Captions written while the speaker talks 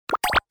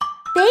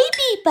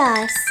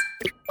Bus.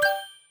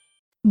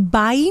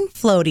 Buying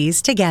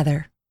floaties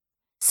together.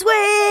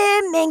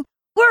 Swimming!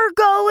 We're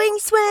going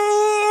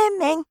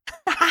swimming!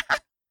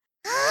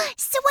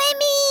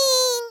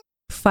 Swimming!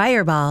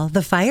 Fireball,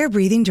 the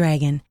fire-breathing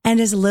dragon, and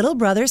his little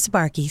brother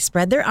Sparky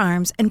spread their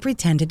arms and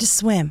pretended to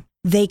swim.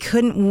 They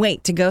couldn't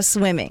wait to go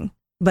swimming.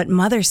 But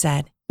Mother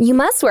said, You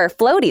must wear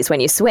floaties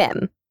when you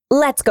swim.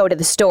 Let's go to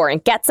the store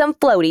and get some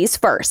floaties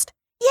first.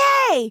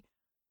 Yay!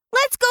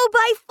 Let's go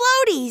buy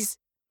floaties!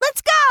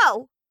 Let's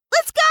go!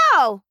 Let's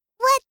go!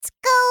 Let's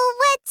go,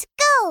 let's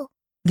go!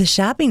 The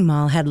shopping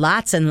mall had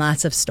lots and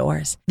lots of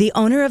stores. The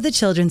owner of the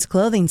children's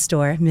clothing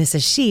store,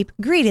 Mrs. Sheep,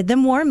 greeted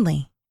them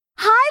warmly.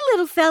 Hi,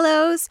 little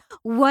fellows.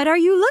 What are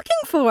you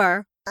looking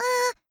for?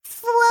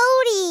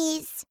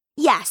 Floaties.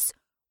 Yes,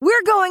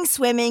 we're going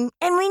swimming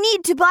and we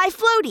need to buy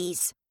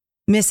floaties.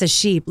 Mrs.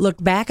 Sheep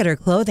looked back at her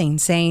clothing,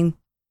 saying,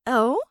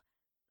 Oh,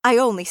 I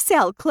only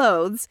sell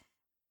clothes.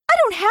 I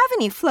don't have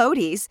any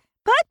floaties,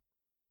 but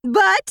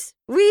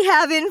we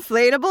have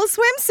inflatable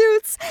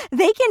swimsuits.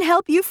 They can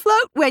help you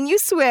float when you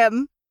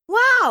swim.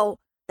 Wow,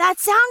 that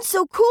sounds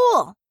so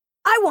cool.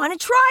 I want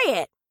to try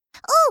it.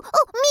 Oh,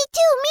 me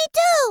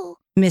too.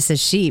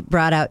 Mrs. Sheep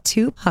brought out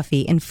 2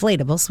 puffy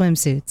inflatable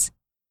swimsuits.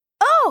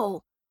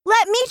 Oh,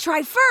 let me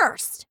try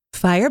first.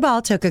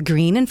 Fireball took a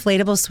green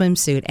inflatable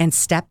swimsuit and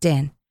stepped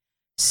in.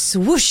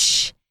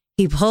 Swoosh!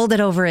 He pulled it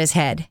over his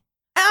head.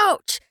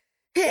 Ouch!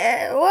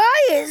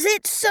 Why is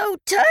it so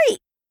tight?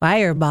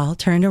 Fireball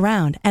turned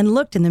around and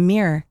looked in the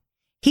mirror.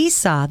 He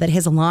saw that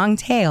his long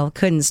tail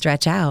couldn't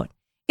stretch out.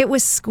 It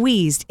was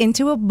squeezed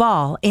into a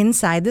ball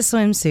inside the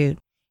swimsuit.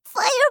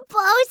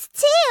 Fireball's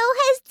tail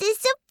has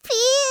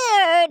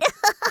disappeared.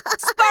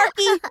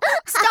 Sparky,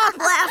 stop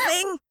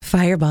laughing.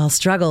 Fireball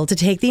struggled to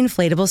take the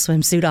inflatable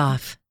swimsuit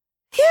off.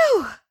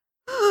 Phew!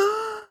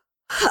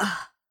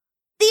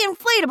 The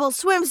inflatable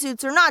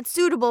swimsuits are not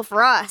suitable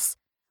for us.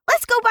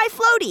 Let's go buy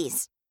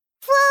floaties.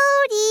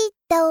 Floaty,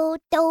 do,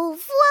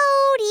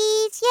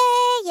 floaties,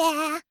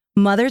 yeah.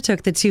 Mother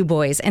took the 2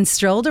 boys and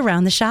strolled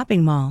around the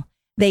shopping mall.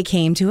 They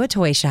came to a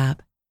toy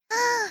shop.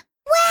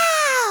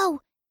 Wow!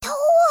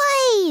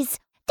 Toys!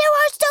 There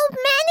are so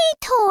many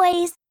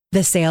toys.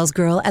 The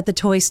salesgirl at the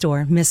toy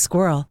store, Miss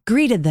Squirrel,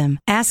 greeted them,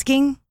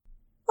 asking,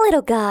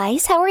 Little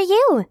guys, how are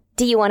you?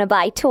 Do you want to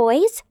buy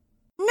toys?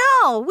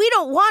 No, we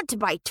don't want to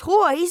buy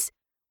toys.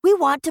 We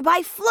want to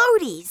buy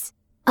floaties.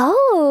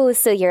 Oh,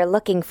 so you're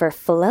looking for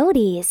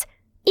floaties.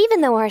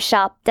 Even though our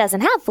shop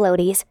doesn't have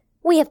floaties,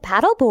 we have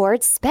paddle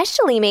boards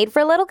specially made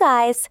for little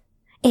guys.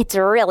 It's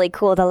really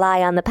cool to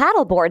lie on the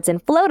paddle boards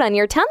and float on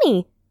your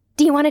tummy.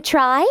 Do you want to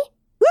try?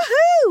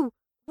 Woohoo!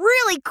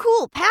 Really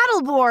cool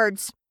paddle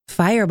boards.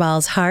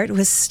 Fireball's heart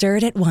was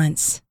stirred at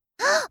once.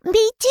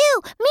 Me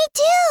too.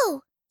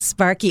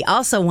 Sparky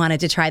also wanted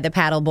to try the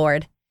paddle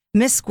board.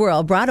 Miss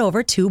Squirrel brought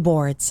over 2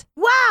 boards.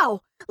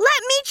 Wow!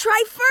 Let me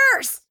try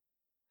first.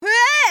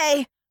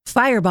 Hey!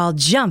 Fireball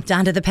jumped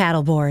onto the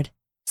paddle board.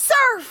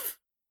 Surf!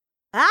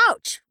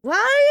 Ouch!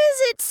 Why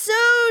is it so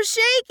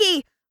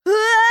shaky?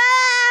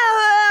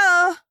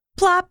 Ah!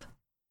 Plop!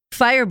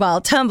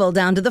 Fireball tumbled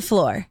down to the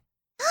floor.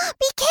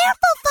 Be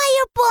careful,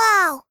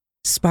 Fireball.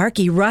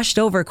 Sparky rushed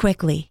over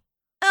quickly.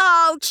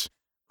 Ouch!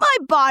 My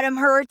bottom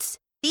hurts.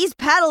 These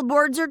paddle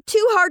boards are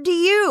too hard to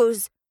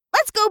use.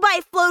 Let's go buy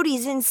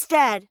floaties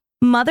instead.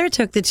 Mother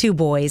took the 2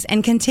 boys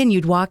and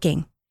continued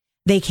walking.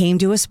 They came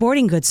to a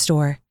sporting goods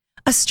store.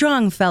 A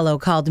strong fellow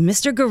called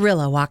Mr.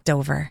 Gorilla walked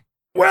over.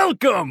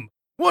 Welcome!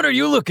 What are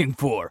you looking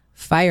for?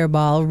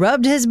 Fireball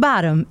rubbed his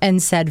bottom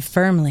and said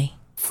firmly,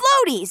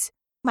 Floaties!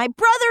 My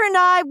brother and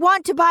I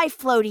want to buy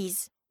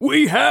floaties.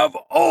 We have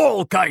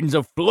all kinds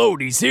of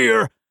floaties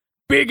here.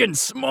 Big and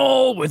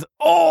small with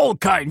all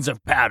kinds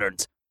of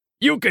patterns.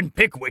 You can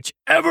pick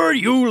whichever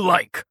you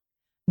like.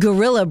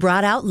 Gorilla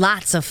brought out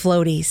lots of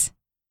floaties.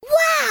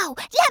 Wow!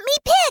 Let me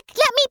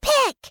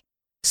pick.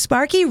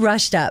 Sparky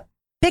rushed up,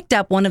 picked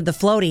up one of the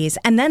floaties,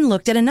 and then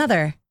looked at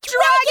another.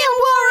 Dragon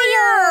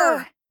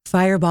Warrior!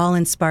 Fireball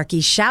and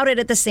Sparky shouted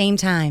at the same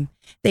time.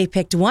 They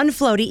picked 1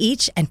 floaty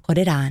each and put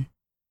it on.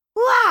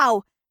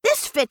 Wow!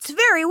 This fits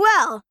very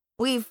well.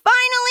 We've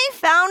finally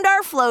found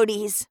our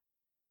floaties.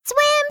 Swim.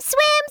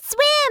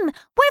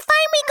 We're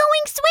finally going